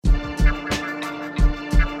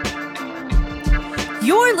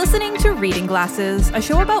You're listening to Reading Glasses, a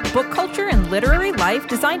show about book culture and literary life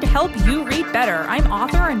designed to help you read better. I'm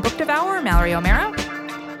author and book devourer Mallory O'Mara.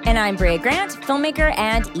 And I'm Brea Grant, filmmaker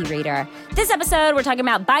and e-reader. This episode, we're talking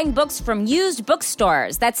about buying books from used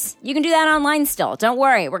bookstores. You can do that online still. Don't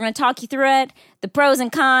worry. We're going to talk you through it, the pros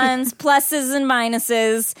and cons, pluses and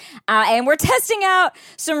minuses. And we're testing out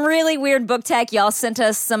some really weird book tech. Y'all sent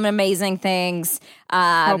us some amazing things.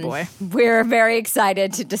 Oh, boy. We're very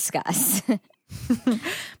excited to discuss.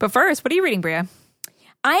 But first, what are you reading, Brea? I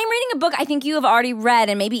am reading a book I think you have already read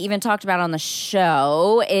and maybe even talked about on the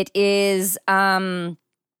show. It is Wow,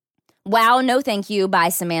 No Thank You by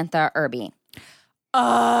Samantha Irby.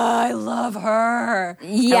 I love her.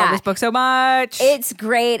 Yeah. I love this book so much. It's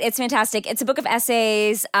great. It's fantastic. It's a book of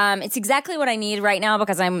essays. It's exactly what I need right now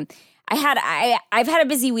because I've had a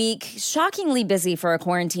busy week, shockingly busy for a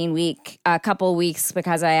quarantine week, a couple weeks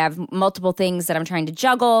because I have multiple things that I'm trying to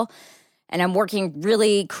juggle. And I'm working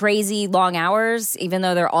really crazy long hours, even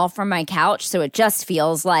though they're all from my couch. So it just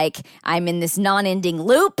feels like I'm in this non-ending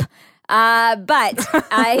loop. But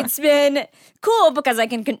it's been cool because I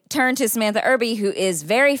can turn to Samantha Irby, who is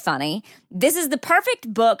very funny. This is the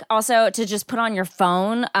perfect book also to just put on your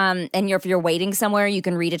phone. And if you're waiting somewhere, you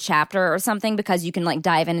can read a chapter or something because you can like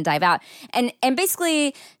dive in and dive out. And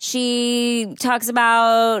basically she talks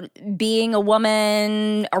about being a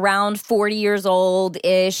woman around 40 years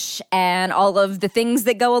old-ish and all of the things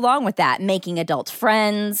that go along with that. Making adult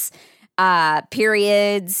friends,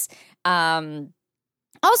 periods,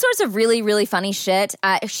 all sorts of really, really funny shit.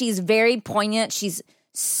 She's very poignant. She's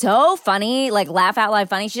so funny, like laugh out loud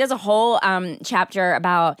funny. She does a whole chapter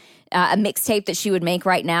about a mixtape that she would make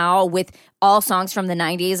right now with all songs from the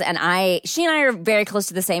 90s. And she and I are very close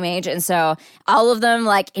to the same age. And so all of them,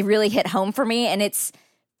 like, it really hit home for me. And it's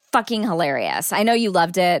fucking hilarious. I know you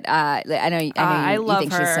loved it. I know you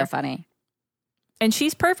think her. She's so funny. And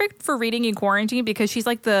she's perfect for reading in quarantine because she's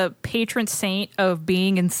like the patron saint of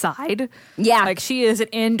being inside. Yeah. Like she is an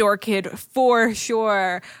indoor kid for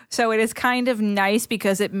sure. So it is kind of nice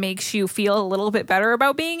because it makes you feel a little bit better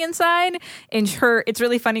about being inside. And it's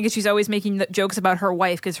really funny because she's always making jokes about her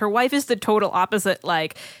wife because her wife is the total opposite,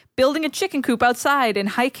 like building a chicken coop outside and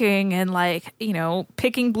hiking and like, you know,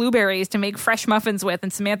 picking blueberries to make fresh muffins with.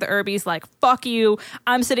 And Samantha Irby's like, fuck you.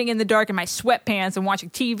 I'm sitting in the dark in my sweatpants and watching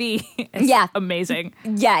TV. It's amazing.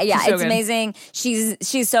 Yeah. She's so it's good. amazing.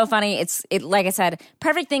 She's so funny. It's like I said,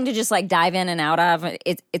 perfect thing to just like dive in and out of.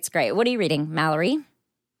 It's great. What are you reading, Mallory?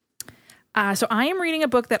 So I am reading a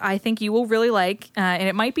book that I think you will really like. And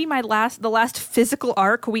it might be the last physical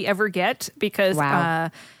arc we ever get because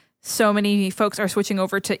so many folks are switching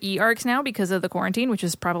over to e-arcs now because of the quarantine, which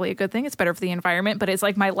is probably a good thing. It's better for the environment, but it's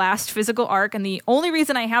like my last physical arc. And the only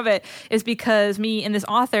reason I have it is because me and this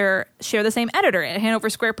author share the same editor at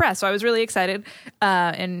Hanover Square Press. So I was really excited.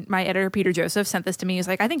 And my editor, Peter Joseph, sent this to me. He's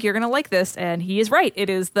like, I think you're going to like this. And he is right.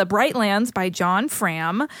 It is The Brightlands by John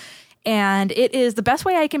Fram. And it is, the best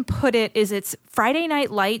way I can put it is it's Friday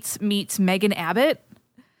Night Lights meets Megan Abbott.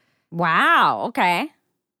 Wow. Okay.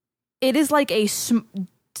 It is like a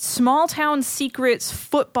small town secrets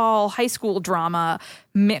football high school drama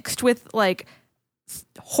mixed with like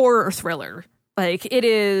horror thriller. Like it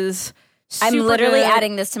is I'm literally good.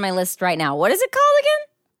 adding this to my list right now. What is it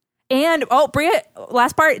called again? And Brea,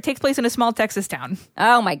 last part, it takes place in a small Texas town.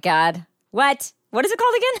 Oh my God. What is it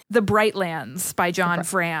called again? The Brightlands by John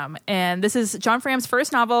Fram. And this is John Fram's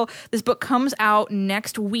first novel. This book comes out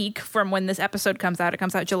next week from when this episode comes out. It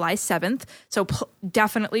comes out July 7th. So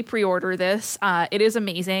definitely pre-order this. It is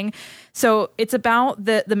amazing. So it's about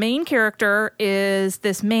the main character is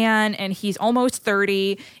this man and he's almost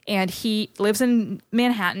 30 and he lives in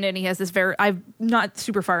Manhattan and he has this I'm not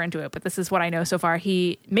super far into it, but this is what I know so far.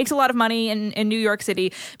 He makes a lot of money in New York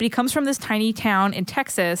City, but he comes from this tiny town in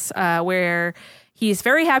Texas where he's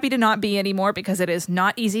very happy to not be anymore because it is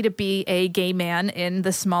not easy to be a gay man in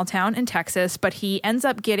this small town in Texas. But he ends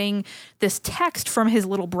up getting this text from his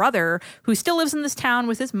little brother who still lives in this town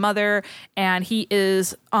with his mother. And he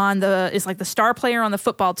is like the star player on the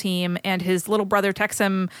football team. And his little brother texts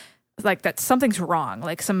him like that something's wrong.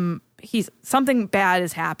 Like something bad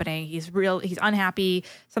is happening. He's unhappy.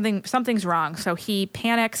 Something's wrong. So he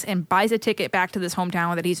panics and buys a ticket back to this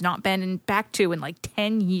hometown that he's not been back to in like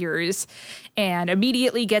 10 years and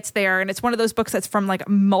immediately gets there. And it's one of those books that's from like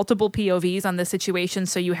multiple POVs on this situation.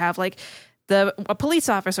 So you have like a police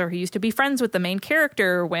officer who used to be friends with the main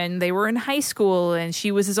character when they were in high school, and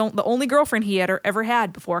she was the only girlfriend he had ever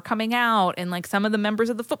had before coming out, and like some of the members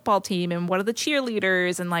of the football team and one of the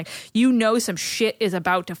cheerleaders, and like some shit is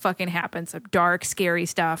about to fucking happen, some dark, scary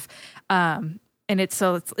stuff. And it's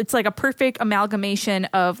like a perfect amalgamation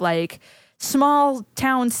of like small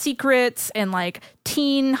town secrets and like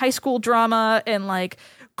teen high school drama and like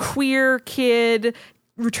queer kid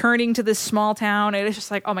returning to this small town. It is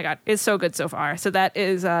just like, oh my God, it's so good so far. So that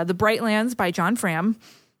is The Brightlands by John Fram.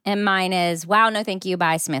 And mine is Wow, No Thank You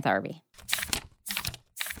by Smith Harvey.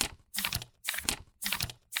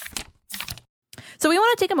 So we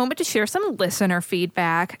want to take a moment to share some listener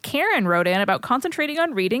feedback. Karen wrote in about concentrating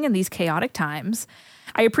on reading in these chaotic times.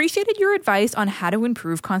 I appreciated your advice on how to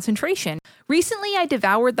improve concentration. Recently, I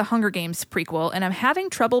devoured the Hunger Games prequel, and I'm having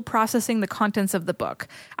trouble processing the contents of the book.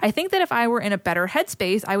 I think that if I were in a better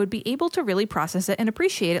headspace, I would be able to really process it and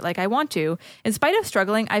appreciate it like I want to. In spite of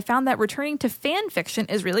struggling, I found that returning to fan fiction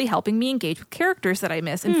is really helping me engage with characters that I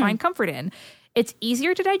miss and find comfort in. It's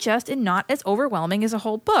easier to digest and not as overwhelming as a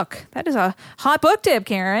whole book. That is a hot book tip,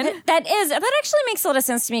 Karen. That actually makes a lot of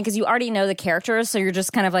sense to me because you already know the characters, so you're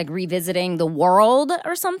just kind of like revisiting the world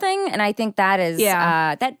or something. And I think that is,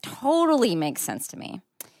 that totally makes sense to me.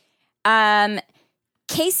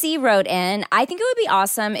 Casey wrote in, I think it would be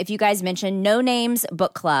awesome if you guys mentioned No Name's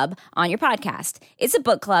Book Club on your podcast. It's a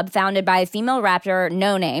book club founded by a female rapper,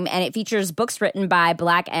 No Name, and it features books written by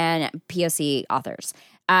Black and POC authors.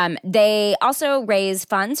 They also raise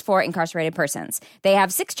funds for incarcerated persons. They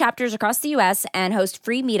have 6 chapters across the U.S. and host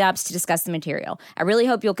free meetups to discuss the material. I really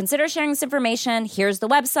hope you'll consider sharing this information. Here's the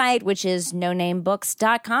website, which is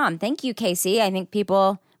nonamebooks.com. Thank you, Casey. I think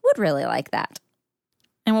people would really like that.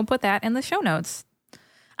 And we'll put that in the show notes.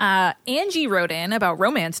 Angie wrote in about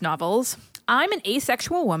romance novels. I'm an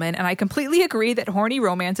asexual woman, and I completely agree that horny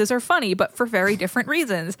romances are funny, but for very different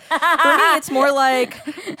reasons. For me, it's more like,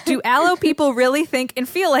 do allo people really think and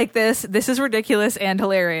feel like this? This is ridiculous and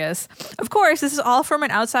hilarious. Of course, this is all from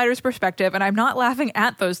an outsider's perspective, and I'm not laughing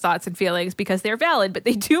at those thoughts and feelings because they're valid, but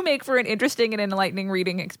they do make for an interesting and enlightening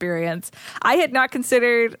reading experience. I had not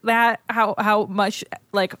considered that, how much,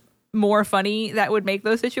 like, more funny that would make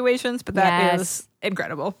those situations, but that is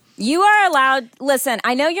incredible. You are allowed. Listen,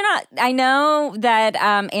 I know that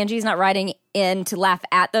Angie's not writing in to laugh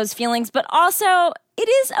at those feelings, but also it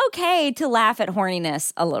is okay to laugh at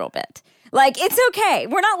horniness a little bit. Like, it's okay.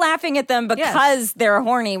 We're not laughing at them because they're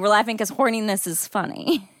horny. We're laughing because horniness is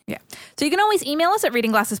funny. Yeah. So you can always email us at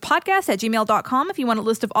readingglassespodcast@gmail.com if you want a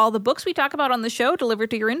list of all the books we talk about on the show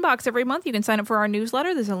delivered to your inbox every month. You can sign up for our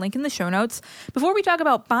newsletter. There's a link in the show notes. Before we talk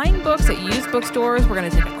about buying books at used bookstores, we're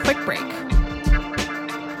going to take a quick break.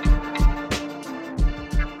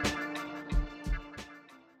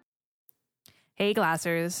 Hey,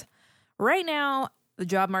 Glassers. Right now, the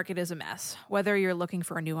job market is a mess. Whether you're looking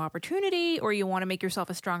for a new opportunity or you want to make yourself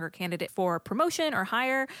a stronger candidate for promotion or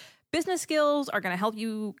hire, business skills are going to help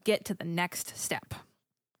you get to the next step.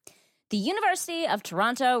 The University of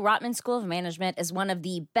Toronto Rotman School of Management is one of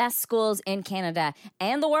the best schools in Canada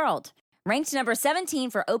and the world. Ranked number 17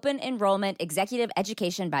 for open enrollment executive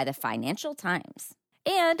education by the Financial Times.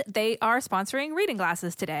 And they are sponsoring Reading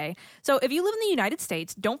Glasses today. So if you live in the United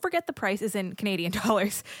States, don't forget the price is in Canadian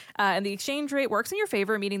dollars. And the exchange rate works in your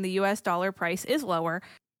favor, meaning the US dollar price is lower.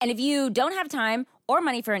 And if you don't have time or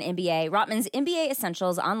money for an MBA, Rotman's MBA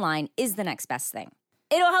Essentials Online is the next best thing.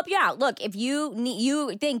 It'll help you out. Look, if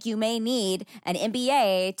you think you may need an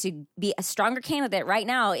MBA to be a stronger candidate right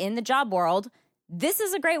now in the job world, this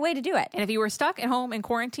is a great way to do it. And if you were stuck at home in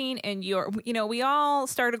quarantine and we all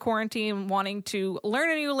started quarantine wanting to learn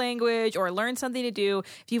a new language or learn something to do.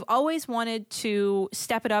 If you've always wanted to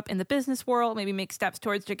step it up in the business world, maybe make steps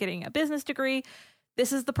towards getting a business degree,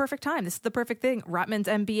 this is the perfect time. This is the perfect thing. Rotman's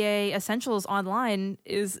MBA Essentials Online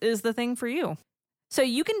is the thing for you. So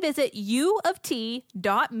you can visit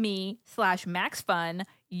uoft.me/maxfun,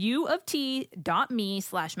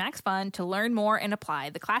 uoft.me/maxfun to learn more and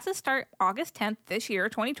apply. The classes start August 10th this year,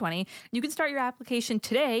 2020. You can start your application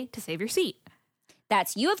today to save your seat.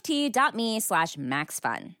 That's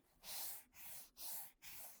uoft.me/maxfun.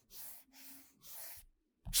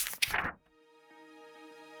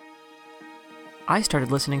 I started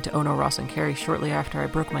listening to Ono, Ross, and Carrie shortly after I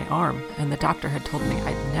broke my arm, and the doctor had told me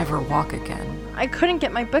I'd never walk again. I couldn't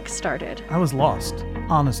get my book started. I was lost,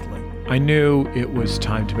 honestly. I knew it was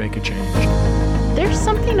time to make a change. There's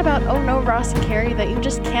something about Ono, Ross, and Carrie that you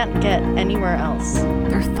just can't get anywhere else.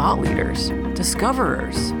 They're thought leaders,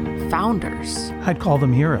 discoverers, founders. I'd call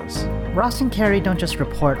them heroes. Ross and Carrie don't just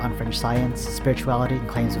report on fringe science, spirituality, and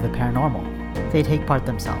claims of the paranormal. They take part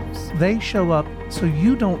themselves. They show up so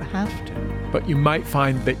you don't have to. But you might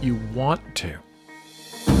find that you want to.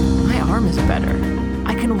 My arm is better.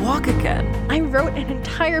 I can walk again. I wrote an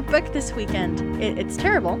entire book this weekend. It's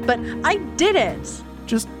terrible, but I did it.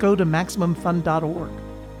 Just go to MaximumFun.org.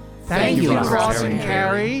 Thank you, Ross and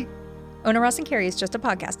Carrie. Ona Ross and Carrie is just a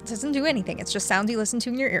podcast. It doesn't do anything. It's just sounds you listen to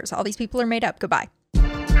in your ears. All these people are made up. Goodbye.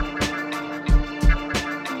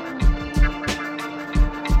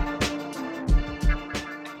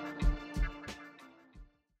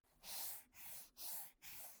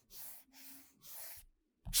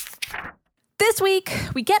 This week,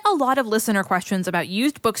 we get a lot of listener questions about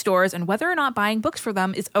used bookstores and whether or not buying books for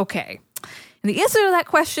them is okay. And the answer to that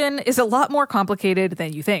question is a lot more complicated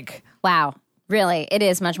than you think. Wow. Really, it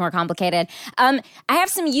is much more complicated. I have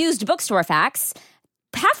some used bookstore facts.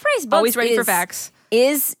 Half Price Books Always ready for facts.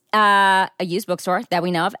 Is a used bookstore that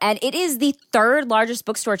we know of, and it is the third largest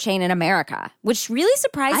bookstore chain in America, which really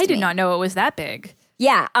surprised me. I did not know it was that big.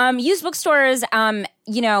 Yeah, used bookstores. We've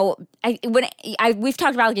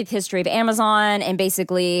talked about the history of Amazon and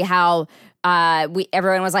basically how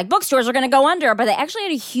everyone was like, bookstores are going to go under, but they actually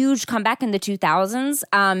had a huge comeback in the 2000s,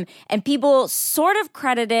 and people sort of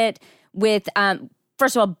credit it with.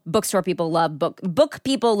 First of all, bookstore people love book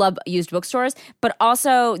people love used bookstores, but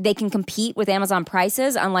also they can compete with Amazon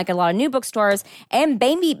prices, unlike a lot of new bookstores. And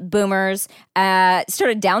baby boomers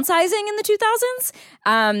started downsizing in the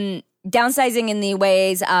 2000s. Downsizing in the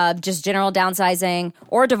ways of just general downsizing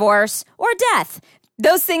or divorce or death.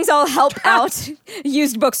 Those things all help out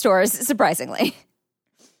used bookstores, surprisingly.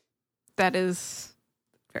 That is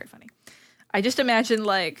very funny. I just imagine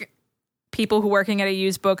like people who working at a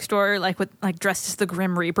used bookstore, like with like dressed as the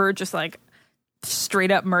Grim Reaper, just like straight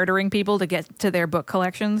up murdering people to get to their book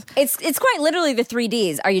collections. It's quite literally the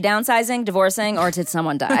 3Ds. Are you downsizing, divorcing, or did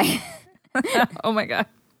someone die? Oh my God.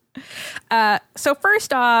 So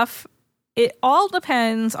first off, it all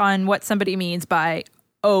depends on what somebody means by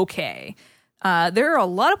okay. There are a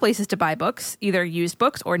lot of places to buy books, either used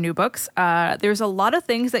books or new books. There's a lot of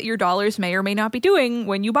things that your dollars may or may not be doing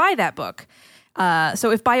when you buy that book.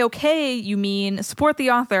 So if by okay you mean support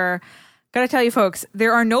the author, gotta tell you folks,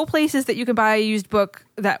 there are no places that you can buy a used book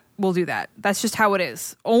that will do that. That's just how it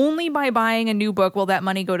is. Only by buying a new book will that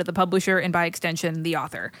money go to the publisher and by extension, the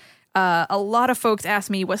author. A lot of folks ask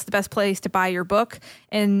me, what's the best place to buy your book?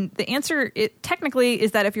 And the answer, technically,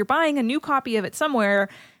 is that if you're buying a new copy of it somewhere,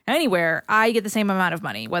 anywhere, I get the same amount of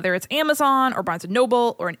money, whether it's Amazon or Barnes &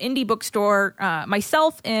 Noble or an indie bookstore.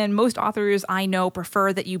 Myself and most authors I know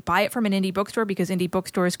prefer that you buy it from an indie bookstore because indie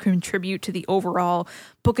bookstores contribute to the overall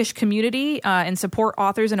bookish community and support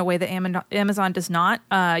authors in a way that Amazon does not.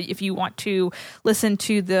 If you want to listen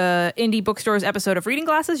to the indie bookstores episode of Reading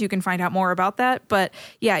Glasses, you can find out more about that. But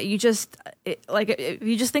yeah, if you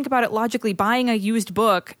just think about it logically, buying a used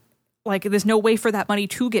book, like there's no way for that money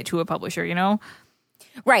to get to a publisher, you know?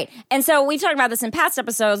 Right. And so we've talked about this in past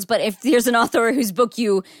episodes, but if there's an author whose book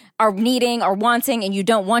you are needing or wanting and you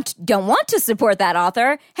don't want to support that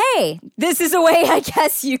author, hey, this is a way I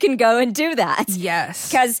guess you can go and do that. Yes.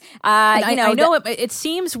 Because, I know it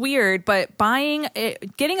seems weird, but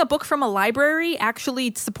getting a book from a library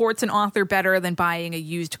actually supports an author better than buying a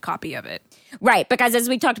used copy of it. Right, because as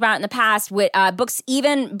we talked about in the past, with books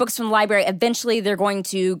from the library, eventually they're going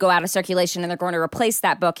to go out of circulation and they're going to replace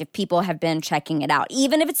that book if people have been checking it out,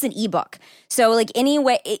 even if it's an ebook. So, like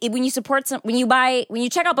anyway, when you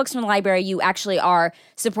check out books from the library, you actually are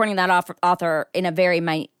supporting that author in a very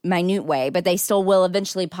minute way, but they still will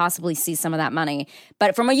eventually possibly see some of that money.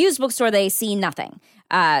 But from a used bookstore, they see nothing.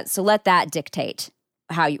 So let that dictate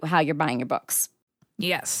how you're buying your books.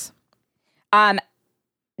 Yes.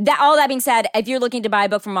 All that being said, if you're looking to buy a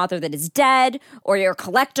book from an author that is dead or you're a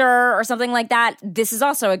collector or something like that, this is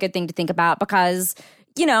also a good thing to think about because,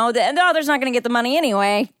 you know, the author's not going to get the money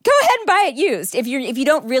anyway. Go ahead and buy it used. If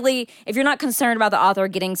you're not concerned about the author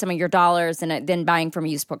getting some of your dollars, then buying from a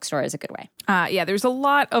used bookstore is a good way. Yeah, there's a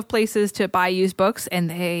lot of places to buy used books and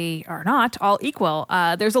they are not all equal.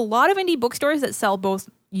 There's a lot of indie bookstores that sell both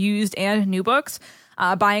used and new books.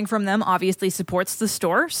 Buying from them obviously supports the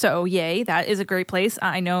store, so yay, that is a great place.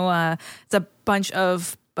 I know it's a bunch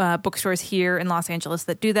of bookstores here in Los Angeles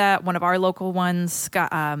that do that. One of our local ones, got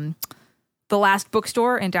The Last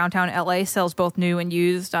Bookstore in downtown LA, sells both new and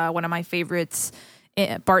used. One of my favorites,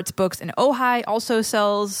 Bart's Books in Ojai, also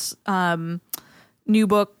sells new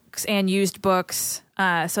books and used books.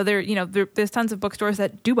 So there's tons of bookstores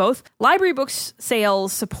that do both. Library books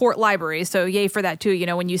sales support libraries, so yay for that too. You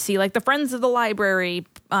know, when you see like the Friends of the Library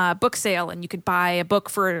book sale, and you could buy a book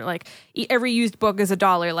for like every used book is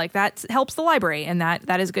 $1, like that helps the library, and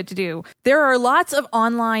that is good to do. There are lots of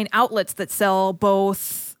online outlets that sell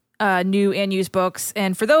both new and used books.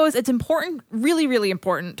 And for those, it's important, really, really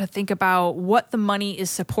important to think about what the money is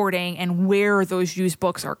supporting and where those used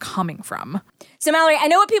books are coming from. So, Mallory, I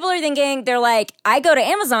know what people are thinking. They're like, I go to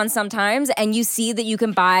Amazon sometimes and you see that you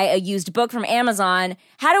can buy a used book from Amazon.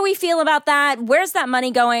 How do we feel about that? Where's that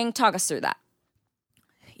money going? Talk us through that.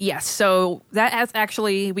 Yes. So that has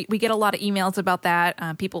actually, we get a lot of emails about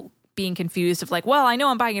that. People being confused of like, well, I know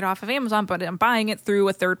I'm buying it off of Amazon, but I'm buying it through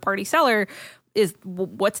a third-party seller.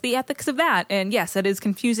 What's the ethics of that? And yes, it is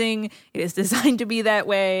confusing. It is designed to be that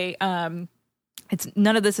way. It's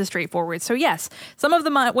none of this is straightforward. So yes, some of the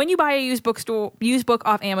money, when you buy a used book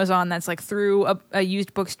off Amazon, that's like through a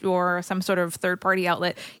used bookstore or some sort of third-party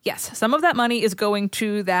outlet. Yes, some of that money is going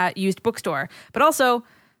to that used bookstore, but also,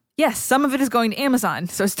 yes, some of it is going to Amazon.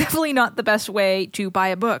 So it's definitely not the best way to buy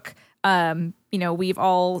a book. We've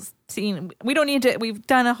all seen, we've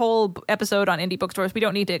done a whole episode on indie bookstores. We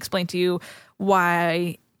don't need to explain to you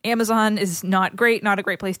why Amazon is not a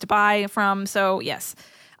great place to buy from. So yes,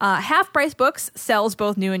 Half Price Books sells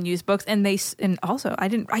both new and used books. And also I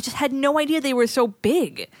just had no idea they were so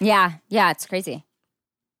big. Yeah, it's crazy.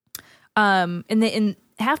 And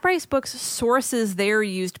Half Price Books sources their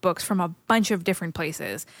used books from a bunch of different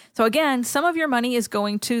places. So again, some of your money is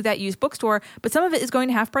going to that used bookstore, but some of it is going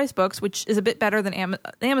to Half Price Books, which is a bit better than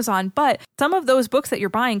Amazon. But some of those books that you're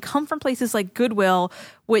buying come from places like Goodwill,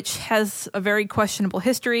 which has a very questionable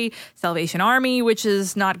history, Salvation Army, which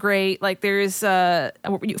is not great. Like there's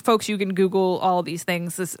folks, you can Google all these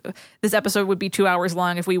things. This episode would be 2 hours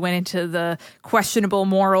long if we went into the questionable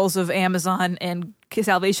morals of Amazon and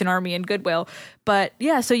Salvation Army and Goodwill. But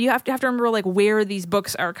yeah, so you have to remember like where these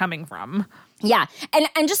books are coming from. Yeah.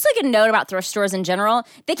 And just like a note about thrift stores in general,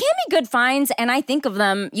 they can be good finds, and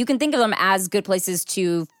you can think of them as good places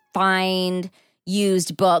to find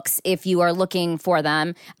used books if you are looking for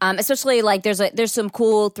them. Especially like there's some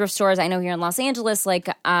cool thrift stores I know here in Los Angeles, like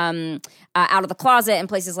Out of the Closet and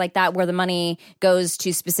places like that where the money goes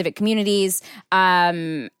to specific communities.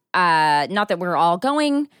 Not that we're all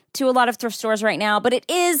going to a lot of thrift stores right now, but it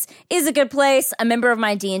is a good place. A member of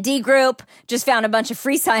my D&D group just found a bunch of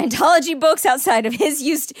free Scientology books outside of his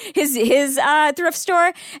thrift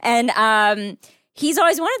store, and he's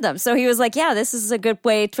always wanted them. So he was like, yeah, this is a good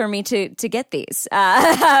way for me to get these, which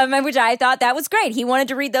I thought that was great. He wanted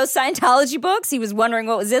to read those Scientology books. He was wondering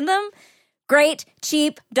what was in them. Great,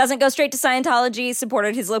 cheap, doesn't go straight to Scientology,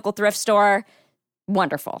 supported his local thrift store.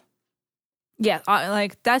 Wonderful. Yeah,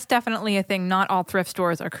 like that's definitely a thing. Not all thrift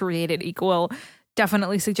stores are created equal.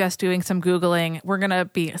 Definitely suggest doing some Googling. We're going to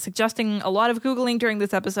be suggesting a lot of Googling during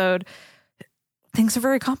this episode. Things are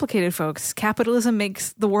very complicated, folks. Capitalism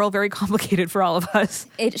makes the world very complicated for all of us.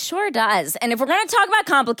 It sure does. And if we're going to talk about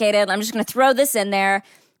complicated, I'm just going to throw this in there.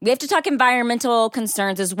 We have to talk environmental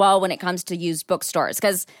concerns as well when it comes to used bookstores,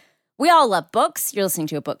 because we all love books. You're listening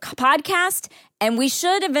to a book podcast, and we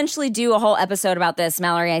should eventually do a whole episode about this,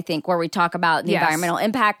 Mallory, I think, where we talk about the environmental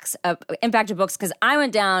impact of books, because I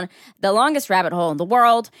went down the longest rabbit hole in the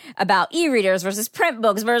world about e-readers versus print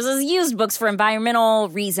books versus used books for environmental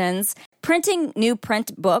reasons. Printing new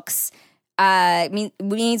print books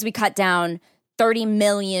means we cut down 30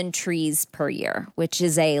 million trees per year, which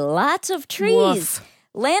is a lot of trees. Woof.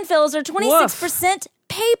 Landfills are 26%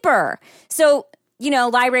 paper. So,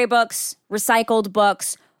 library books, recycled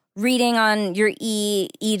books, reading on your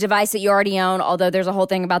e-device that you already own, although there's a whole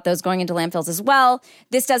thing about those going into landfills as well.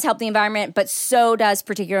 This does help the environment, but so does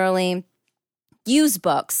particularly used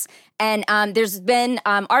books. And there's been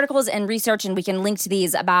articles and research, and we can link to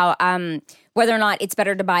these, about whether or not it's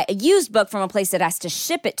better to buy a used book from a place that has to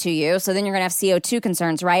ship it to you. So then you're going to have CO2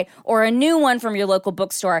 concerns, right? Or a new one from your local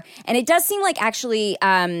bookstore. And it does seem like actually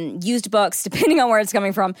used books, depending on where it's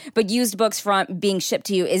coming from, but used books from being shipped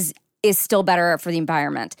to you is still better for the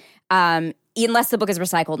environment. Unless the book is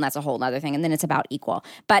recycled, and that's a whole other thing, and then it's about equal.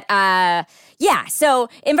 But so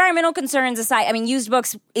environmental concerns aside, used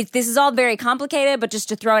books, this is all very complicated, but just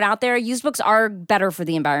to throw it out there, used books are better for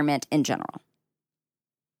the environment in general.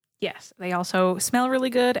 Yes, they also smell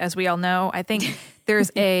really good, as we all know. I think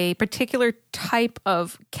there's a particular type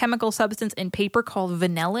of chemical substance in paper called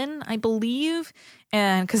vanillin, I believe.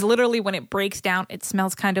 And because literally when it breaks down, it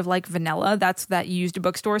smells kind of like vanilla. That's that used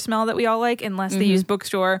bookstore smell that we all like, unless the used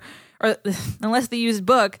bookstore, or unless the used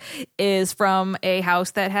book is from a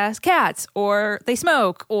house that has cats, or they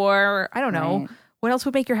smoke, or I don't know. Right. What else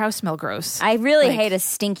would make your house smell gross? I really hate a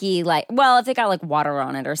stinky, if it got water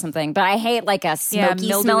on it or something, but I hate a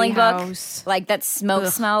smoky smelling house. Book. That smoke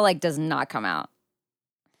smell does not come out.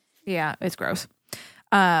 Yeah, it's gross.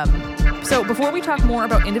 So before we talk more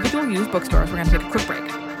about individual used bookstores, we're going to take a quick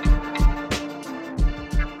break.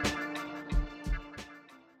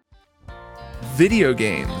 Video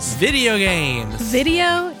games. Video games.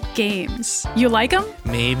 Video games. You like them?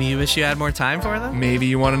 Maybe you wish you had more time for them? Maybe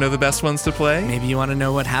you want to know the best ones to play? Maybe you want to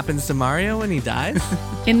know what happens to Mario when he dies?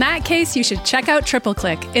 In that case, you should check out Triple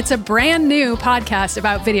Click. It's a brand new podcast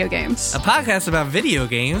about video games. A podcast about video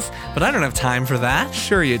games? But I don't have time for that.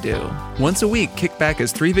 Sure you do. Once a week, kick back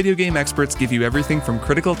as 3 video game experts give you everything from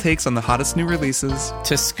critical takes on the hottest new releases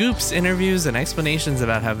to scoops, interviews, and explanations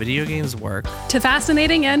about how video games work, to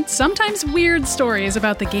fascinating and sometimes weird stories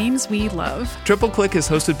about the games we love. Triple Click is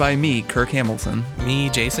hosted by me, Kirk Hamilton. Me,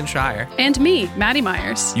 Jason Schreier. And me, Maddie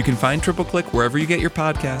Myers. You can find Triple Click wherever you get your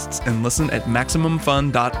podcasts and listen at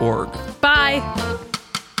MaximumFun.org. Bye.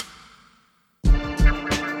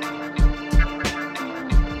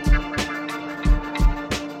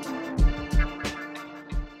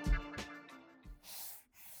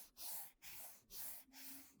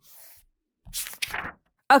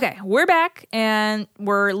 Okay, we're back and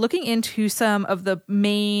we're looking into some of the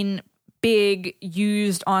main big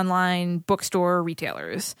used online bookstore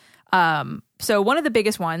retailers. So one of the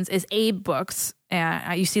biggest ones is Abe Books.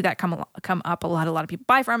 And you see that come up a lot. A lot of people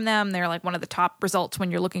buy from them. They're like one of the top results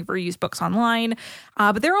when you're looking for used books online.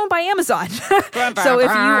 But they're owned by Amazon. So if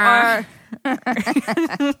you are...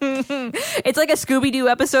 It's like a Scooby-Doo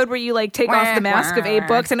episode where you like take off the mask of Abe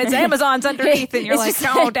Books and it's Amazon's underneath and you're like,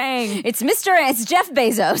 oh, dang. It's Jeff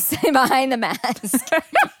Bezos behind the mask.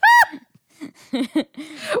 And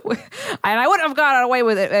I wouldn't have gotten away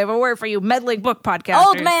with it if it weren't for you meddling book podcasters.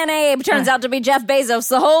 Old man Abe turns out to be Jeff Bezos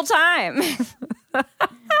the whole time.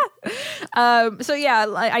 So yeah,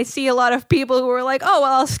 I see a lot of people who are like, oh,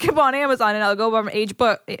 well, I'll skip on Amazon and I'll go from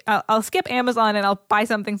I'll skip Amazon and I'll buy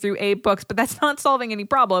something through Abe Books, but that's not solving any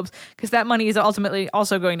problems because that money is ultimately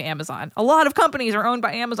also going to Amazon. A lot of companies are owned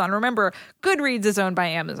by Amazon. Remember, Goodreads is owned by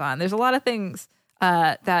Amazon. There's a lot of things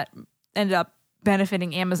that end up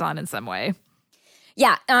benefiting Amazon in some way.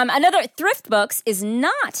 Yeah, another Thrift Books is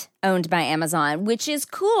not owned by Amazon, which is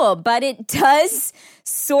cool, but it does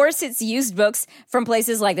source its used books from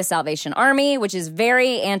places like the Salvation Army, which is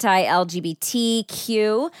very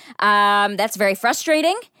anti-LGBTQ. That's very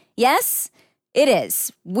frustrating. Yes, it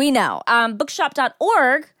is. We know.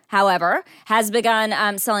 Bookshop.org, however, has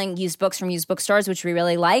begun selling used books from used bookstores, which we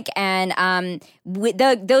really like. And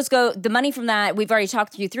the money from that, we've already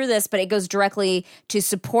talked you through this, but it goes directly to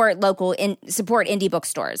support support indie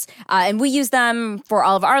bookstores. And we use them for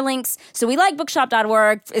all of our links. So we like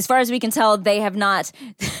bookshop.org. As far as we can tell, they have not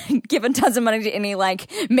given tons of money to any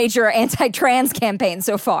like major anti-trans campaign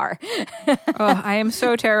so far. I am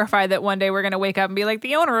so terrified that one day we're going to wake up and be like,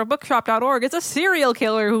 the owner of bookshop.org is a serial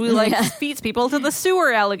killer who feeds people to the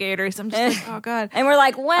sewer alligators. I'm just like, oh God. And we're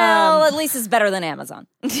like, well, at least it's better than Amazon.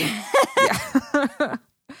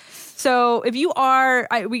 So if you are,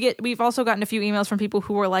 we've also gotten a few emails from people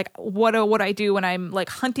who are like, what would I do when I'm like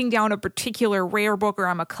hunting down a particular rare book or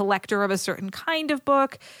I'm a collector of a certain kind of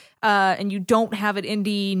book and you don't have an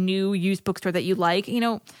indie new used bookstore that you like,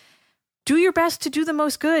 do your best to do the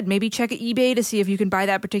most good. Maybe check eBay to see if you can buy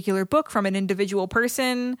that particular book from an individual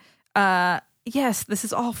person. Yes, this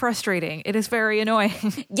is all frustrating. It is very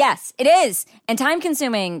annoying. Yes, it is. And time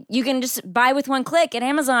consuming. You can just buy with one click at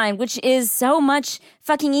Amazon, which is so much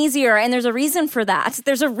fucking easier. And there's a reason for that.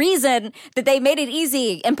 There's a reason that they made it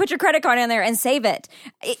easy and put your credit card in there and save it.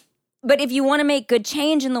 But if you want to make good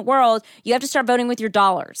change in the world, you have to start voting with your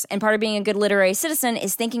dollars. And part of being a good literary citizen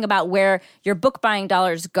is thinking about where your book buying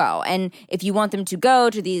dollars go. And if you want them to go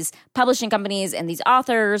to these publishing companies and these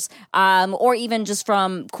authors, or even just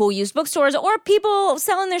from cool used bookstores or people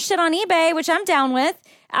selling their shit on eBay, which I'm down with,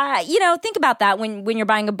 think about that when you're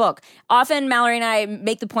buying a book. Often Mallory and I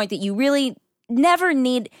make the point that you really never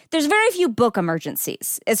need, there's very few book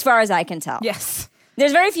emergencies, as far as I can tell. Yes.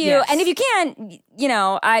 There's very few, yes. And if you can,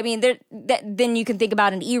 then you can think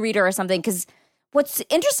about an e-reader or something. Because what's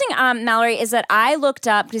interesting, Mallory, is that I looked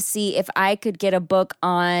up to see if I could get a book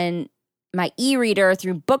on my e-reader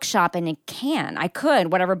through Bookshop, and I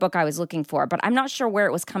could, whatever book I was looking for, but I'm not sure where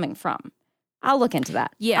it was coming from. I'll look into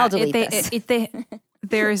that. Yeah, I'll delete this.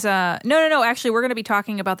 There's no. Actually, we're going to be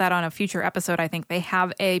talking about that on a future episode. I think they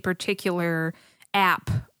have a particular app.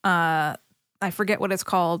 I forget what it's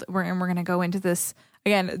called. We're going to go into this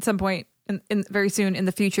again at some point in very soon in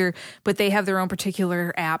the future. But they have their own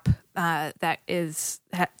particular app that does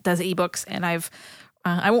ebooks, and I've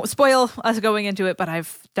I won't spoil us going into it, but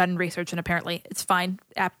I've done research and apparently it's fine.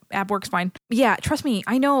 App works fine. Yeah, trust me,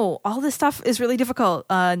 I know all this stuff is really difficult.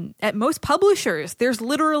 At most publishers, there's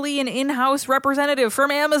literally an in-house representative from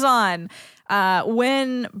Amazon.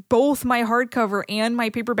 When both my hardcover and my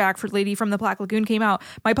paperback for Lady from the Black Lagoon came out,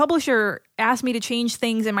 my publisher asked me to change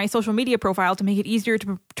things in my social media profile to make it easier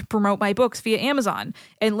to promote my books via Amazon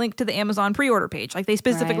and link to the Amazon pre-order page. Like they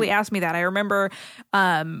specifically asked me that. I remember,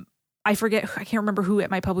 I can't remember who at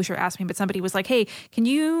my publisher asked me, but somebody was like, hey, can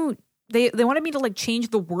you, they wanted me to like change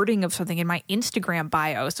the wording of something in my Instagram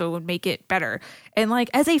bio so it would make it better. And like,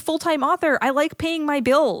 as a full-time author, I like paying my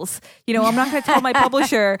bills. You know, I'm not going to tell my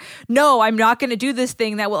publisher, no, I'm not going to do this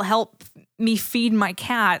thing that will help me feed my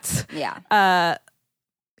cats. Yeah.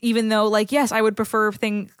 Even though, like, yes, I would prefer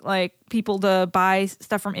people to buy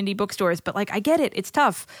stuff from indie bookstores, but like, I get it. It's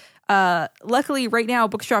tough. Luckily, right now,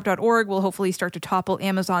 bookshop.org will hopefully start to topple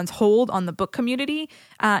Amazon's hold on the book community.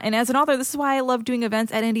 And as an author, this is why I love doing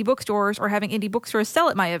events at indie bookstores or having indie bookstores sell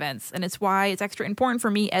at my events. And it's why it's extra important for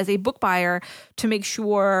me as a book buyer to make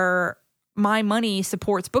sure my money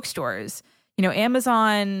supports bookstores. You know,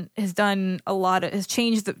 Amazon has done has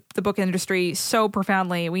changed the book industry so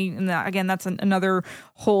profoundly. Again, that's another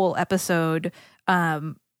whole episode.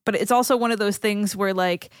 But it's also one of those things where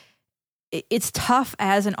like, it's tough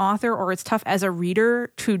as an author or it's tough as a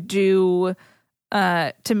reader to do,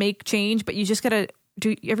 to make change, but you just gotta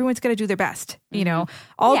everyone's gotta do their best. You know,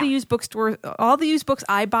 all the used books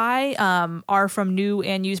I buy, are from new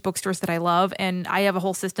and used bookstores that I love. And I have a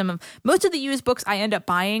whole system of, most of the used books I end up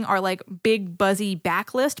buying are like big buzzy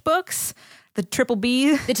backlist books. The triple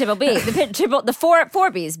B. The triple B. The four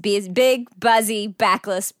Bs. Big, buzzy,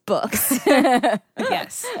 backlist books.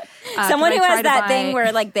 Yes. Someone who has that thing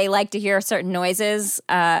where like they like to hear certain noises.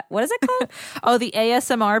 What is it called? Oh, the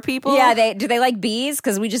ASMR people? Yeah, do they like bees?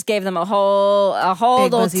 Because we just gave them a whole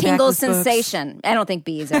big, little tingle books. sensation. I don't think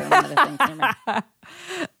bees are one of the things.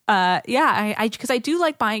 Yeah, because I do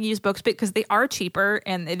like buying used books because they are cheaper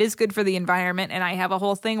and it is good for the environment. And I have a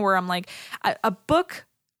whole thing where I'm like, a book,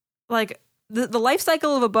 like, the life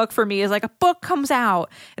cycle of a book for me is like a book comes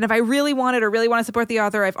out, and if I really want it or really want to support the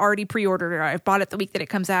author, I've already pre-ordered it or I've bought it the week that it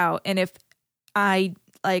comes out. And if I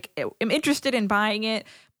am interested in buying it,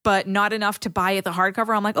 but not enough to buy it the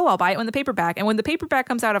hardcover, I'm like, oh, I'll buy it when the paperback. And when the paperback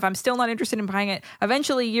comes out, if I'm still not interested in buying it,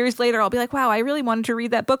 eventually years later, I'll be like, wow, I really wanted to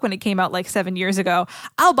read that book when it came out like 7 years ago.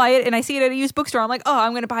 I'll buy it, and I see it at a used bookstore. I'm like, oh,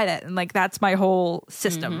 I'm going to buy that. And like, that's my whole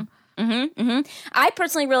system. I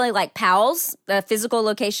personally really like Powell's, the physical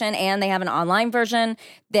location, and they have an online version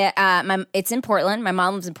that it's in Portland. My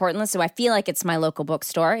mom lives in Portland, so I feel like it's my local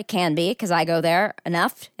bookstore. It can be because I go there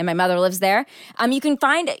enough, and my mother lives there. You can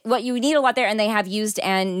find what you need a lot there, and they have used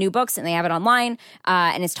and new books, and they have it online,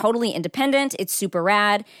 and it's totally independent. It's super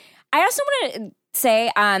rad. I also want to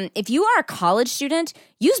say, if you are a college student,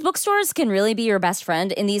 used bookstores can really be your best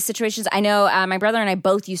friend in these situations. I know my brother and I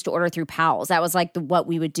both used to order through Powell's. That was like what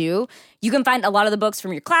we would do. You can find a lot of the books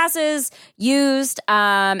from your classes used,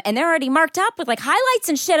 and they're already marked up with like highlights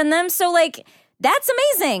and shit in them. So like, that's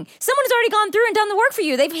amazing. Someone's already gone through and done the work for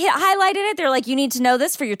you. They've highlighted it. They're like, you need to know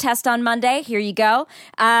this for your test on Monday. Here you go.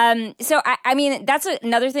 So I mean, that's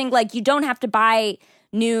another thing. Like, you don't have to buy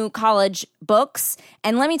new college books.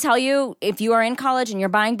 And let me tell you, if you are in college and you're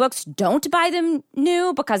buying books, don't buy them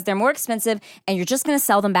new because they're more expensive and you're just going to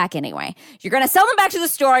sell them back anyway. You're going to sell them back to the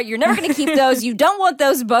store. You're never going to keep those. You don't want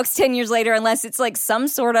those books 10 years later unless it's like some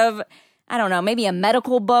sort of, I don't know, maybe a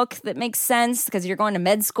medical book that makes sense because you're going to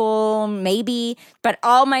med school, maybe. But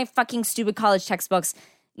all my fucking stupid college textbooks,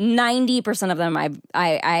 90% of them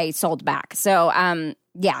I sold back. So,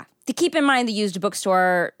 yeah, to keep in mind the used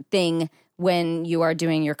bookstore thing when you are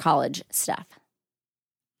doing your college stuff.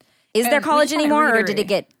 Is there college anymore, or did it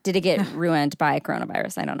get ruined by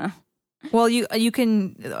coronavirus? I don't know. Well, you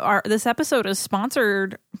can. This episode is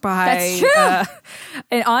sponsored by That's true.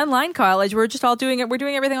 An online college. We're just all doing it. We're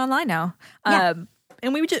doing everything online now. Yeah.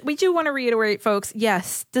 And we do want to reiterate, folks.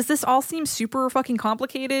 Yes, does this all seem super fucking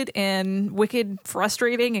complicated and wicked,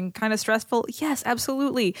 frustrating, and kind of stressful? Yes,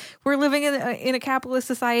 absolutely. We're living in a capitalist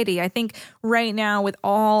society. I think right now with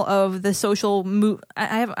all of the social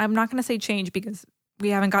I'm not going to say change because we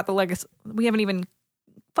haven't got we haven't even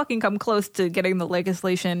fucking come close to getting the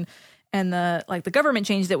legislation and the government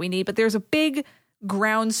change that we need. But there's a big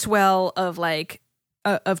groundswell of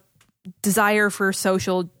of desire for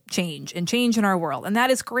social change and change in our world, and that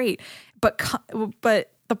is great. But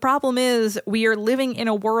the problem is we are living in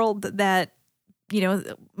a world that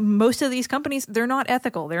most of these companies, they're not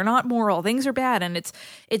ethical, they're not moral, things are bad, and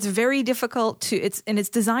it's very difficult it's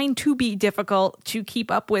designed to be difficult to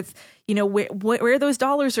keep up with, where those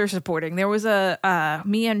dollars are supporting. There was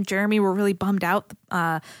me and Jeremy were really bummed out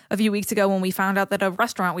a few weeks ago when we found out that a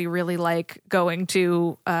restaurant we really like going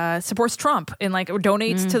to supports Trump and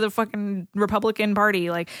donates to the fucking Republican Party.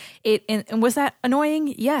 And was that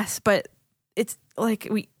annoying? Yes, but it's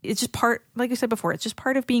it's just part, like you said before, it's just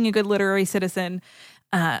part of being a good literary citizen,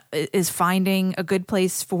 is finding a good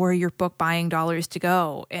place for your book buying dollars to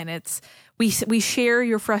go. And we share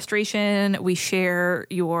your frustration, we share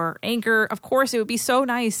your anger. Of course, it would be so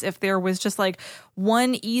nice if there was just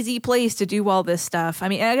one easy place to do all this stuff. I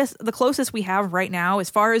mean, I guess the closest we have right now, as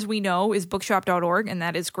far as we know, is bookshop.org, and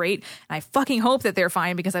that is great. And I fucking hope that they're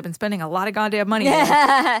fine because I've been spending a lot of goddamn money.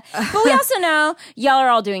 But we also know y'all are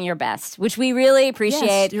all doing your best, which we really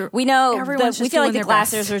appreciate. Yes, we know we feel like the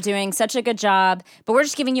Glassers are doing such a good job, but we're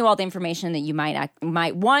just giving you all the information that you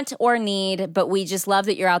might want or need. But we just love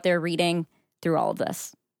that you're out there reading through all of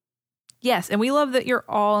this. Yes, and we love that you're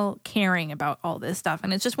all caring about all this stuff.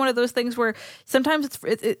 And it's just one of those things where sometimes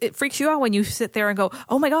it freaks you out when you sit there and go,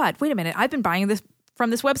 oh my God, wait a minute, I've been buying this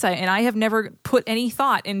from this website and I have never put any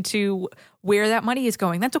thought into where that money is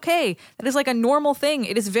going. That's okay. That is a normal thing.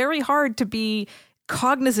 It is very hard to be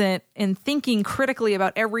cognizant and thinking critically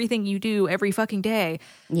about everything you do every fucking day.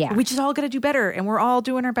 Yeah. We just all got to do better, and we're all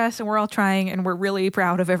doing our best, and we're all trying, and we're really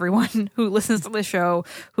proud of everyone who listens to this show,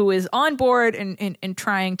 who is on board and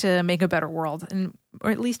trying to make a better world,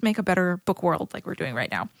 or at least make a better book world like we're doing right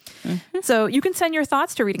now. Mm-hmm. So you can send your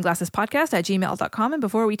thoughts to readingglassespodcast@gmail.com. And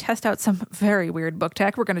before we test out some very weird book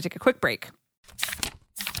tech, we're going to take a quick break.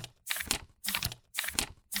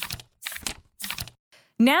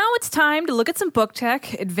 Now it's time to look at some book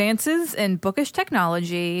tech advances in bookish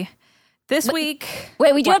technology. This week...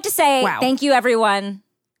 Wait, we do have to say thank you, everyone.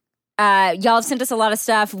 Y'all have sent us a lot of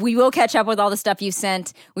stuff. We will catch up with all the stuff you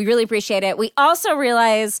sent. We really appreciate it. We also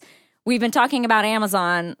realize we've been talking about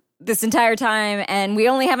Amazon this entire time, and we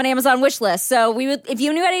only have an Amazon wish list. So if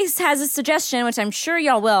anybody has a suggestion, which I'm sure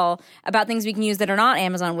y'all will, about things we can use that are not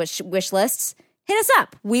Amazon wish lists, hit us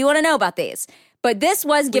up. We want to know about these. But this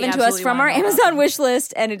was given to us from our Amazon wish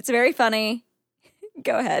list, and it's very funny.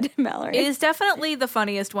 Go ahead, Mallory. It is definitely the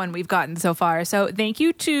funniest one we've gotten so far. So thank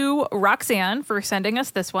you to Roxanne for sending us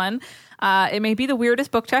this one. It may be the weirdest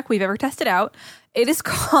book tech we've ever tested out. It is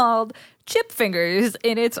called Chip Fingers,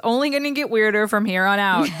 and it's only going to get weirder from here on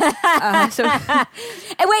out.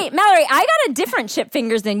 Hey, wait, Mallory, I got a different Chip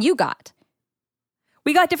Fingers than you got.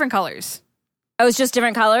 We got different colors. Oh, it's just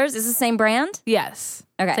different colors? Is it the same brand? Yes.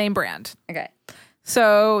 Okay. Same brand. Okay.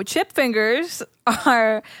 So Chip Fingers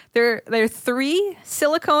are they're 3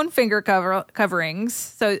 silicone finger coverings.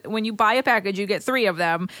 So when you buy a package, you get 3 of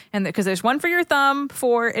them, and because there's one for your thumb,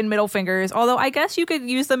 4 in middle fingers. Although I guess you could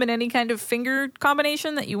use them in any kind of finger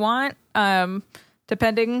combination that you want,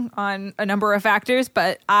 depending on a number of factors.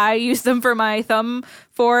 But I use them for my thumb,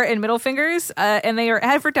 4 and middle fingers, and they are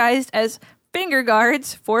advertised as finger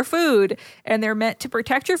guards for food, and they're meant to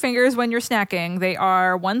protect your fingers when you're snacking. They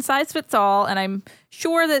are one size fits all, and I'm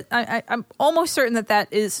sure that I'm almost certain that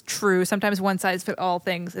is true. Sometimes one size fits all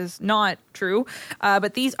things is not true,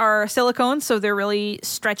 but these are silicone, so they're really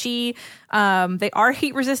stretchy. They are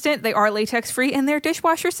heat resistant, they are latex free, and they're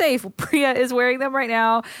dishwasher safe. Priya is wearing them right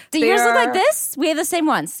now. Do yours look like this? We have the same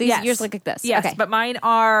ones. Yours look like this. Yes, okay. But mine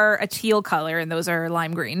are a teal color, and those are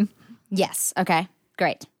lime green. Yes. Okay.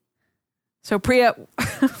 Great. So Priya,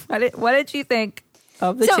 what did you think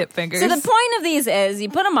of the Chip Fingers? So the point of these is you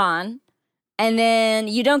put them on, and then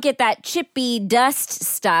you don't get that chippy dust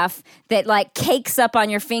stuff that cakes up on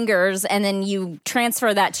your fingers, and then you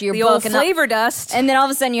transfer that to your book. Old flavor dust. And then all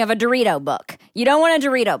of a sudden you have a Dorito book. You don't want a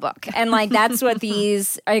Dorito book. And that's what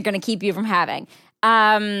these are going to keep you from having.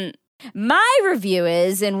 My review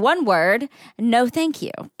is, in one word, no thank you.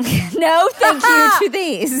 No thank you to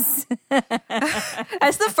these.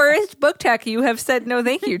 As the first book tech you have said no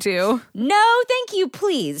thank you to. No thank you,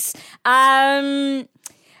 please. Actually,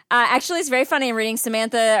 it's very funny. I'm reading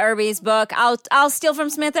Samantha Irby's book. I'll steal from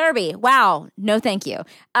Samantha Irby. Wow. No thank you.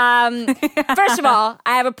 First of all,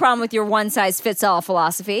 I have a problem with your one-size-fits-all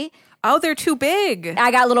philosophy. Oh, they're too big. I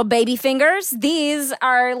got little baby fingers. These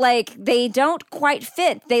are they don't quite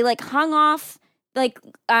fit. They hung off.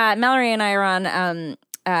 Mallory and I are on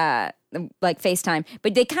FaceTime,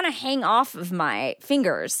 but they kind of hang off of my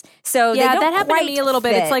fingers. So yeah, they don't that happened to me a little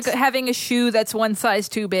bit. fit. It's like having a shoe that's one size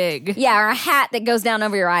too big. Yeah, or a hat that goes down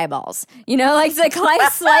over your eyeballs.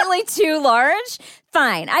 It's slightly too large.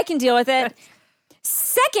 Fine, I can deal with it.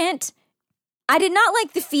 Second, I did not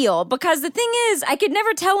like the feel because the thing is, I could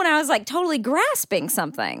never tell when I was like totally grasping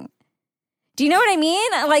something. Do you know what I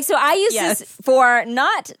mean? Like, so I use this for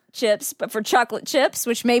not chips, but for chocolate chips,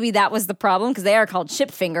 which maybe that was the problem because they are called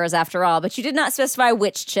chip fingers after all. But you did not specify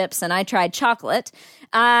which chips, and I tried chocolate.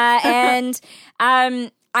 I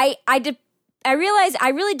realized I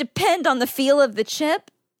really depend on the feel of the chip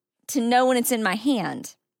to know when it's in my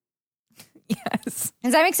hand. Yes.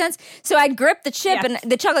 Does that make sense? So I'd grip the chip and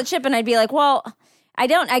the chocolate chip and I'd be like, well,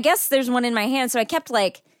 I guess there's one in my hand. So I kept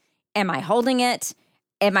like, am I holding it?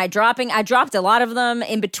 Am I dropping? I dropped a lot of them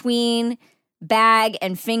in between bag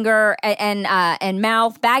and finger and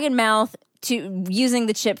mouth, bag and mouth to using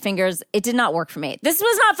the chip fingers. It did not work for me. This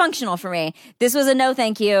was not functional for me. This was a no,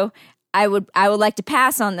 thank you. I would like to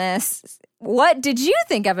pass on this. What did you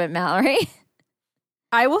think of it, Mallory?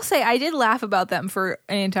 I will say I did laugh about them for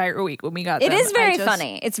an entire week when we got them. It is very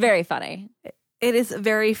funny. It's very funny. It is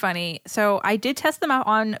very funny. So I did test them out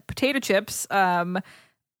on potato chips.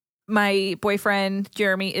 My boyfriend,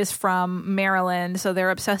 Jeremy, is from Maryland, so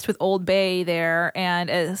they're obsessed with Old Bay there. And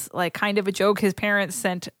as like kind of a joke, his parents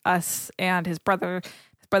sent us and his brother's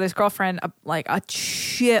girlfriend a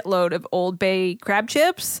shitload of Old Bay crab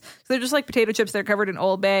chips. So they're just like potato chips. They're covered in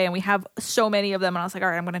Old Bay, and we have so many of them. And I was like, all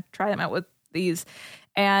right, I'm going to try them out with these.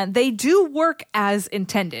 And they do work as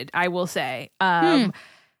intended, I will say. But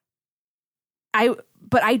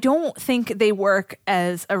I don't think they work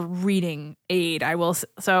as a reading aid. I will.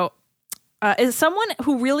 So, as someone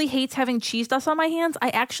who really hates having cheese dust on my hands, I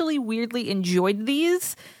actually weirdly enjoyed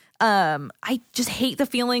these. I just hate the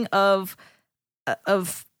feeling of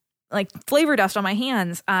like flavor dust on my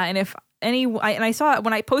hands. And if I saw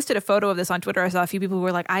when I posted a photo of this on Twitter, I saw a few people who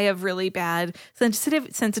were like, I have really bad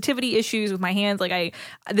sensitivity issues with my hands. Like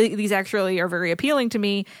these actually are very appealing to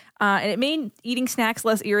me. And it made eating snacks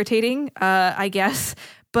less irritating, I guess.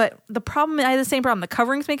 But I had the same problem. The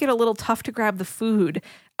coverings make it a little tough to grab the food.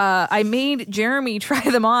 I made Jeremy try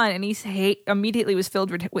them on, and he immediately was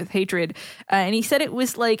filled with hatred. And he said it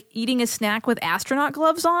was like eating a snack with astronaut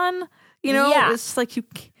gloves on. You know, it's like you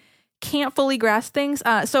can't fully grasp things.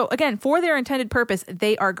 So again, for their intended purpose,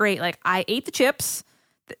 they are great. Like I ate the chips.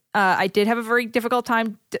 I did have a very difficult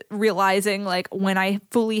time realizing like when I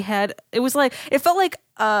fully had, it felt like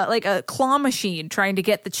a claw machine trying to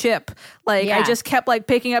get the chip. Like I just kept like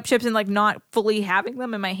picking up chips and like not fully having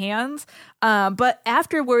them in my hands. But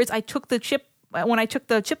afterwards I took the chip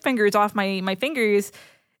fingers off my fingers.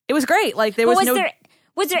 It was great. Like there was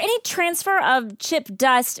was there any transfer of chip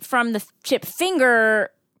dust from the chip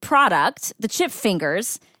finger product, the chip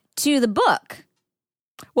fingers, to the book?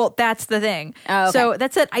 Well, that's the thing. Oh, okay. So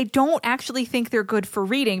that's it. I don't actually think they're good for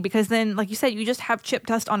reading because then, like you said, you just have chip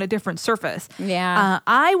dust on a different surface. Yeah.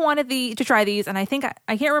 I wanted to try these, and I think I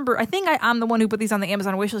can't remember. I think I'm the one who put these on the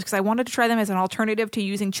Amazon wishlist because I wanted to try them as an alternative to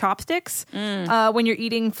using chopsticks when you're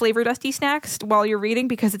eating flavor dusty snacks while you're reading,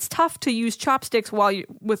 because it's tough to use chopsticks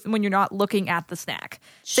when you're not looking at the snack.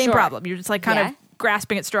 Same problem. You're just like kind of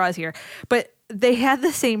grasping at straws here, but they had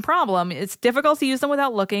the same problem. It's difficult to use them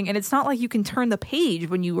without looking, and it's not like you can turn the page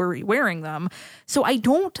when you were wearing them. So I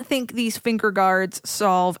don't think these finger guards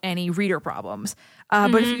solve any reader problems.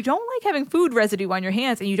 But if you don't like having food residue on your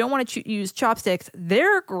hands and you don't want to use chopsticks,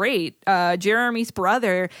 they're great. Jeremy's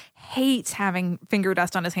brother hates having finger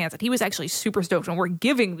dust on his hands, and he was actually super stoked when we're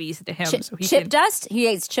giving these to him. Chip dust? He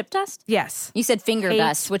hates chip dust? Yes. You said finger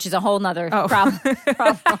dust, which is a whole nother problem.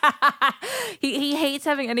 He hates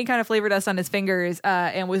having any kind of flavor dust on his fingers,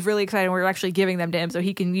 and was really excited when we were actually giving them to him so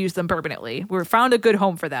he can use them permanently. We found a good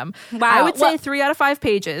home for them. Wow. I would say 3 out of 5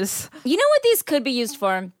 pages. You know what these could be used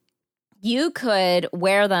for? You could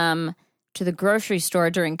wear them to the grocery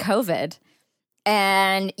store during COVID,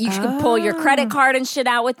 and you could pull your credit card and shit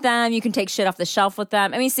out with them. You can take shit off the shelf with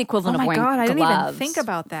them. I mean, it's the equivalent of wearing gloves. I didn't even think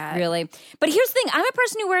about that. Really. But here's the thing. I'm a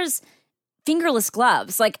person who wears fingerless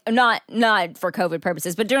gloves, like not for COVID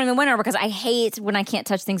purposes, but during the winter because I hate when I can't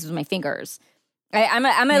touch things with my fingers. I'm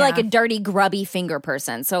like a dirty, grubby finger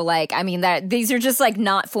person. So like, I mean, these are just like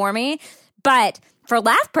not for me. But for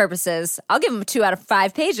laugh purposes, I'll give them 2 out of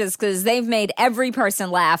 5 pages because they've made every person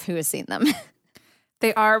laugh who has seen them.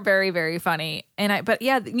 They are very, very funny. But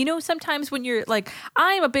yeah, you know, sometimes when you're like,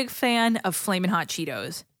 I'm a big fan of Flamin' Hot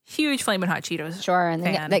Cheetos. Huge Flamin' Hot Cheetos. Sure.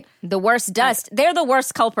 And the worst dust. They're the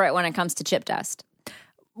worst culprit when it comes to chip dust.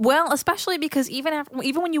 Well, especially because even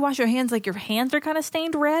when you wash your hands, like your hands are kind of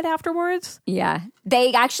stained red afterwards. Yeah,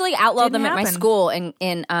 they actually outlawed them at my school.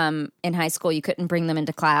 In high school, you couldn't bring them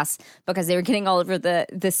into class because they were getting all over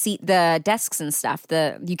the desks and stuff.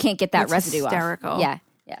 You can't get that residue hysterical. off. Yeah.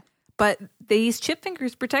 But these chip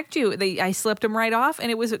fingers protect you. I slipped them right off, and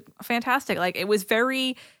it was fantastic. Like it was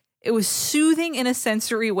very it was soothing in a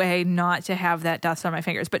sensory way not to have that dust on my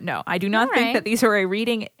fingers. But no, I do not think that these are a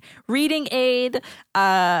reading aid.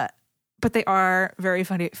 But they are very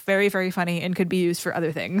funny, very, very funny, and could be used for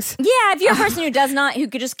other things. Yeah, if you're a person who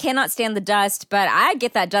just cannot stand the dust, but I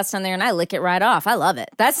get that dust on there and I lick it right off. I love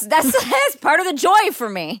it. That's part of the joy for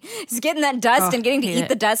me, is getting that dust and getting to eat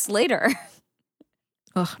the dust later.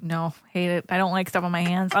 Oh, no. Hate it. I don't like stuff on my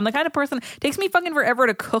hands. I'm the kind of person, it takes me fucking forever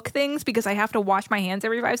to cook things because I have to wash my hands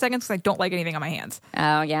every 5 seconds because I don't like anything on my hands.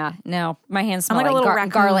 Oh, yeah. No, my hands smell like a little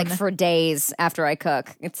garlic for days after I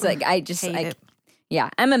cook. It's like, I just, hate it. Yeah,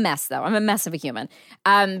 I'm a mess, though. I'm a mess of a human.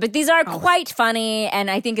 But these are quite funny, and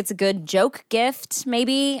I think it's a good joke gift,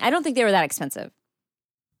 maybe. I don't think they were that expensive.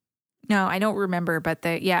 No, I don't remember, but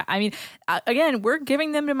I mean, again, we're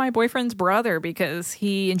giving them to my boyfriend's brother because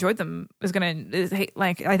he enjoyed them. I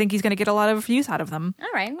think he's gonna get a lot of use out of them. All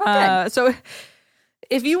right, well, good. So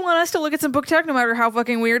if you want us to look at some book tech, no matter how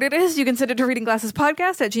fucking weird it is, you can send it to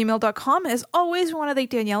readingglassespodcast@gmail.com. As always, we want to thank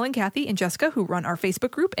Danielle and Kathy and Jessica, who run our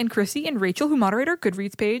Facebook group, and Chrissy and Rachel, who moderate our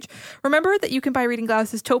Goodreads page. Remember that you can buy Reading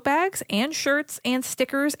Glasses tote bags and shirts and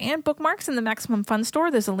stickers and bookmarks in the Maximum Fun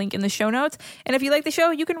store. There's a link in the show notes. And if you like the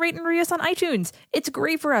show, you can rate and review us on iTunes. It's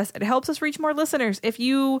great for us. It helps us reach more listeners.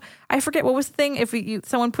 I forget what was the thing. If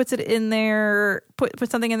someone puts it in there,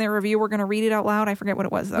 put something in their review, we're going to read it out loud. I forget what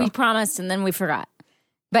it was, though. We promised, and then we forgot.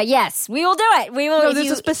 But yes, we will do it. We will. No, there's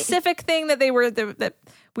a specific thing that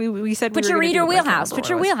we said. Put your reader wheelhouse. Put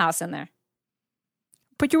your wheelhouse in there.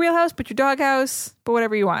 Put your wheelhouse. Put your doghouse. Put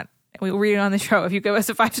whatever you want. We will read it on the show if you give us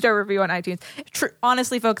a 5-star review on iTunes.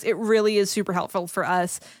 Honestly, folks, it really is super helpful for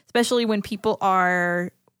us, especially when people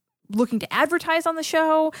are looking to advertise on the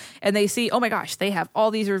show and they see, oh my gosh, they have all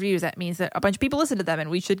these reviews. That means that a bunch of people listen to them and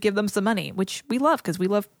we should give them some money, which we love because we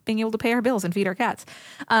love being able to pay our bills and feed our cats.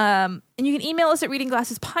 And you can email us at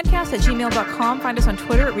readingglassespodcast@gmail.com. Find us on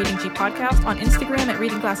Twitter at readinggpodcast, on Instagram at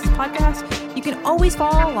readingglassespodcast. You can always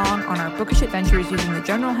follow along on our bookish adventures using the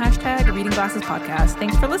general hashtag readingglassespodcast.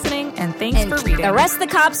 Thanks for listening and thanks for reading. Arrest the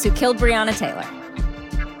cops who killed Breonna Taylor.